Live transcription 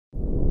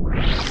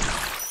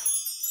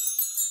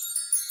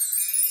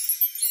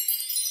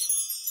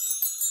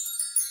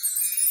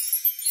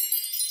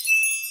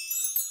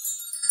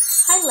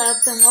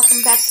loves, and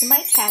welcome back to my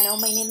channel.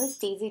 My name is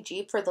Daisy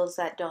G for those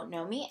that don't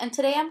know me, and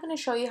today I'm going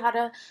to show you how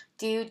to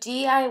do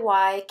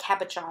DIY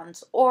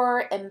cabochons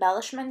or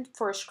embellishment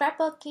for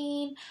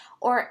scrapbooking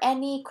or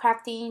any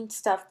crafting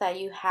stuff that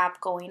you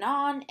have going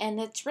on. And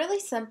it's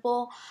really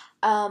simple.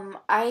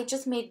 I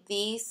just made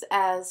these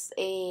as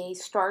a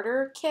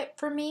starter kit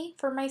for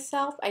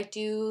myself. I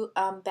do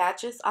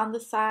badges on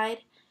the side,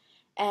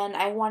 and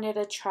I wanted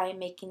to try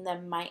making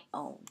them my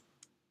own.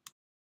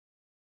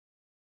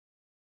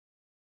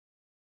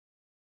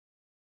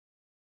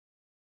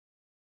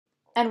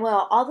 And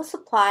well, all the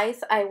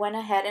supplies, I went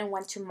ahead and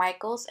went to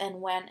Michael's and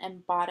went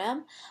and bought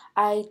them.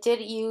 I did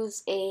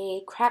use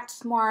a CRAT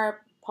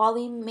Smart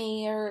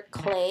Polymer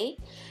clay,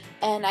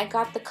 and I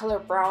got the color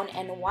brown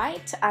and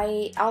white.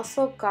 I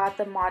also got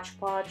the Mod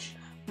Podge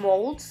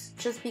molds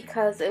just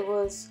because it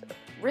was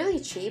really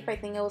cheap. I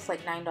think it was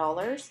like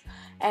 $9.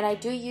 And I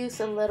do use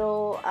a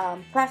little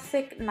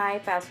plastic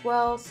knife as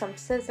well, some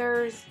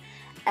scissors,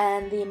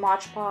 and the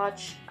Mod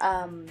Podge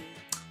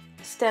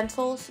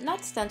stencils,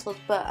 not stencils,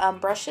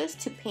 but brushes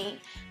to paint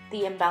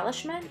the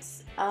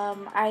embellishments.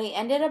 I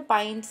ended up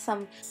buying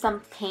some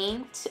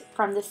paint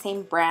from the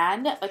same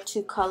brand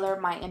to color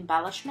my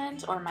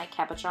embellishments or my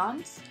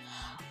cabochons.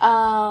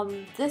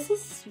 This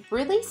is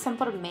really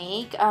simple to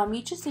make.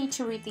 You just need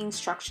to read the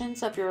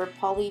instructions of your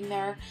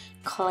polymer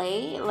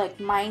clay. Like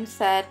mine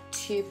said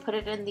to put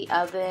it in the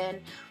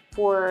oven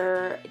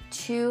for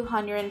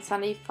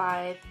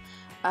 275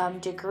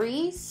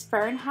 degrees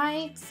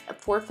Fahrenheit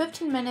for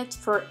 15 minutes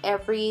for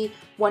every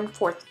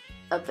 1/4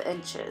 of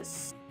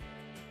inches.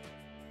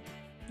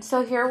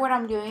 So here what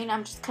I'm doing,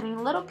 I'm just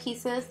cutting little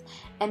pieces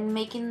and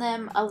making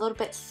them a little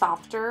bit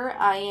softer.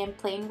 I am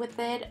playing with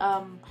it,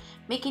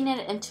 making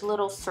it into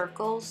little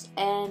circles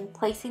and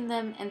placing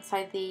them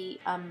inside the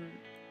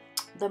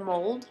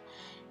mold.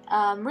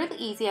 Really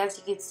easy, as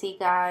you can see,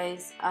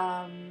 guys.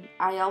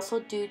 I also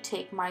do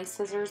take my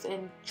scissors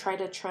and try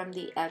to trim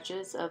the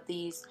edges of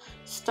these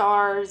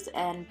stars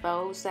and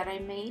bows that I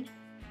made.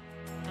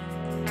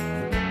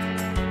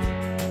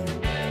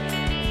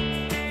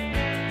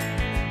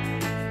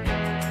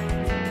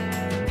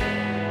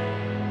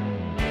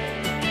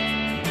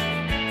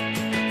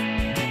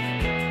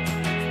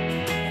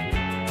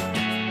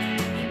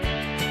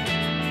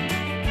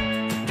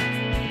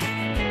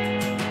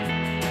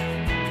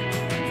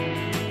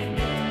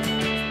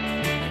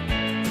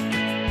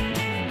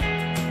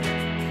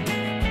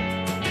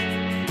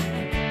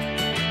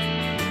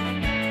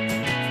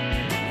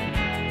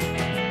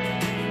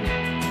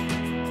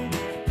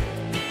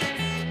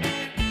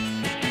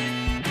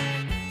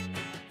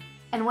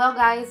 And well,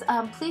 guys,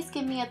 please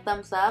give me a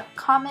thumbs up,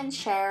 comment,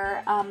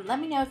 share. Let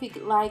me know if you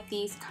like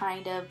these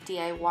kind of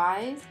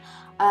DIYs.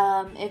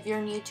 If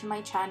you're new to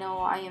my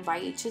channel, I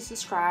invite you to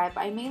subscribe.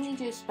 I mainly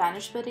do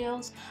Spanish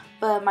videos,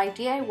 but my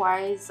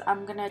DIYs,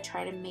 I'm gonna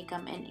try to make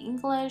them in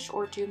English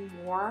or do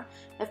more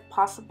if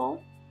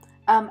possible.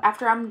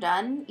 After I'm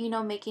done, you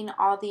know, making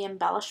all the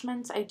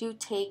embellishments, I do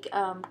take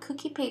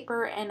cookie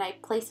paper and I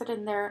place it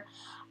in there.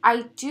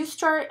 I do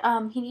start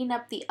heating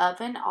up the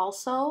oven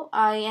also.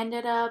 I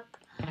ended up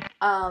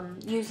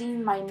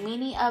using my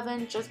mini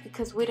oven just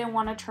because we didn't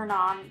want to turn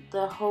on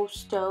the whole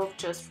stove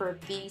just for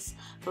these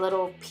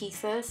little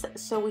pieces.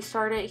 So we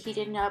started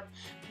heating up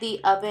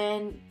the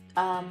oven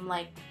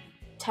like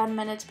 10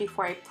 minutes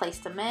before I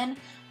placed them in.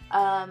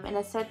 And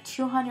it said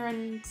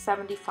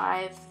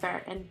 275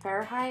 in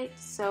Fahrenheit,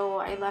 so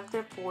I left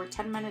it for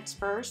 10 minutes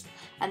first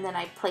and then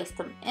I placed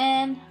them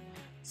in.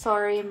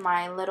 Sorry,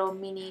 my little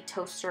mini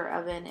toaster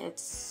oven,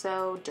 it's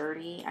so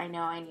dirty. I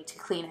know I need to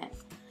clean it.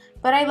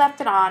 But I left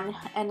it on,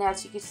 and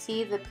as you can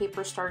see, the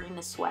paper's starting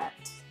to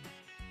sweat.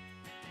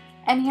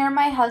 And here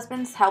my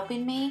husband's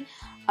helping me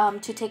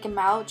to take them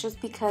out just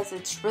because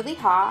it's really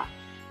hot.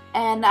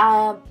 And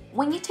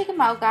when you take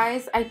them out,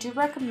 guys, I do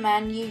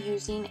recommend you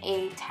using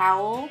a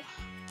towel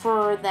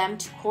for them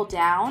to cool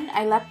down.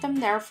 I left them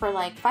there for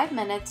like 5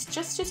 minutes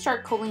just to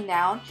start cooling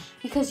down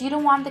because you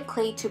don't want the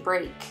clay to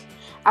break.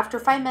 After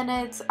 5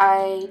 minutes,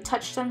 I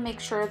touched them,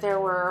 make sure they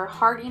were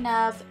hard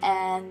enough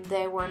and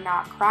they were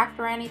not cracked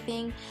or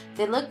anything.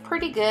 They look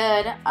pretty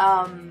good,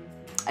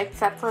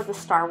 except for the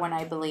star one,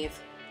 I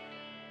believe.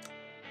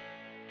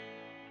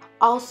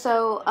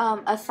 Also,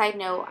 a side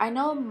note, I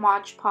know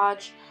Mod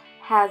Podge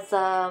has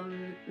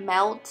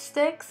melt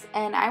sticks,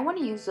 and I want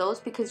to use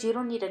those because you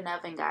don't need an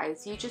oven,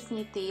 guys. You just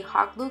need the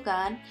hot glue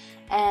gun,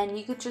 and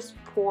you could just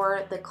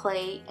pour the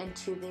clay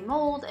into the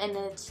mold, and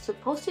it's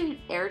supposed to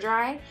air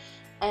dry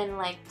in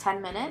like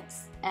 10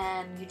 minutes,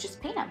 and you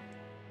just paint them.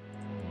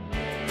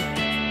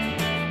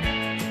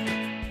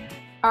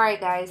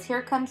 Alright guys,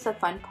 here comes the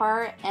fun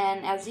part,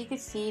 and as you can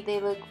see, they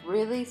look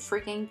really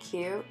freaking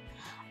cute.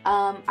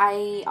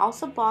 I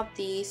also bought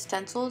the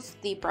stencils,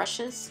 the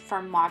brushes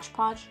from Mod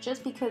Podge,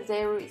 just because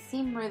they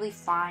seem really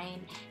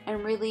fine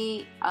and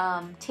really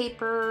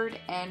tapered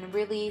and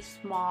really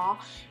small.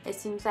 It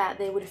seems that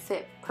they would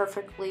fit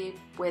perfectly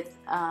with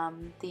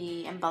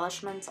the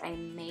embellishments I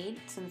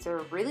made since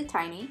they're really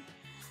tiny.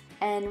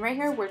 And right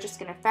here, we're just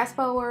gonna fast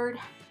forward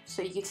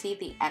so you can see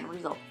the end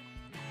result.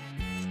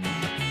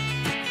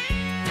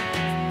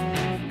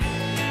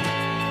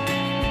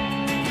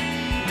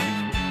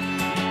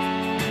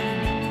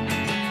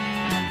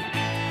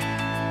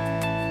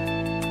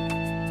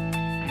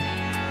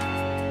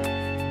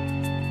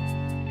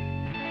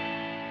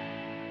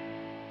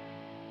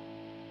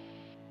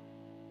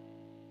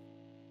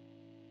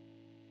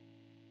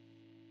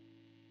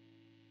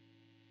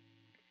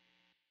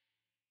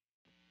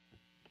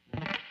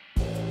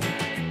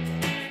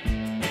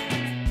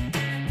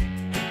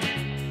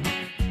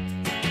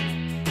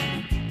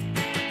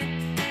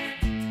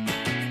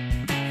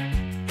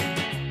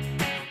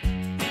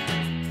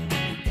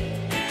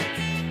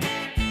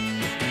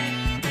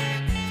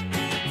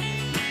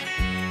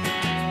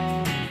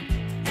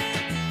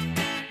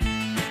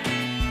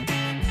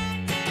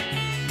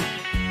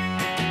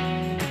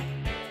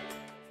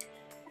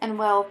 And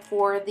well,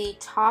 for the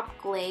top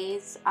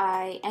glaze,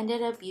 I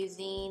ended up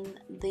using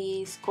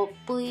the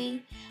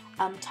SCRAPBOOKING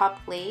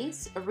top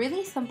glaze.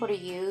 Really simple to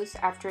use.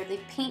 After the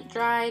paint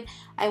dried,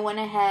 I went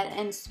ahead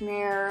and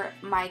smeared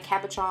my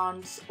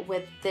cabochons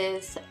with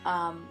this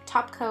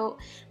top coat.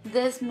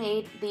 This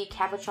made the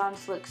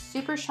cabochons look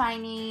super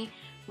shiny,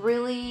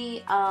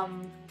 really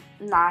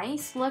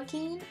nice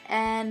looking,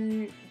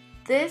 and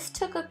this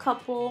took a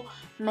couple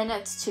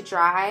minutes to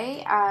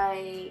dry.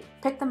 I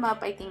picked them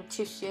up, I think,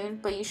 too soon,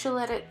 but you should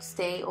let it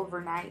stay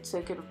overnight so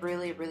it could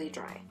really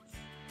dry.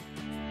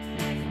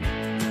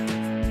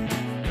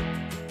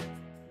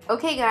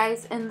 Okay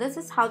guys, and this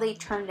is how they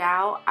turned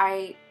out.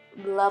 I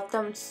love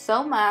them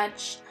so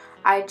much.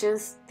 I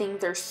just think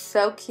they're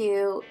so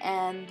cute,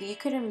 and you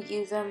could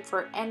use them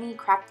for any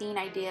crafting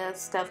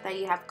ideas, stuff that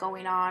you have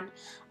going on.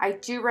 I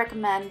do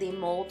recommend the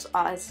molds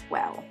as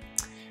well.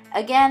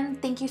 Again,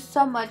 thank you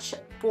so much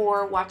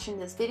for watching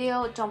this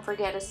video. Don't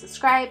forget to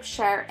subscribe,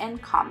 share,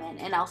 and comment,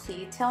 and I'll see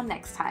you till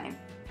next time.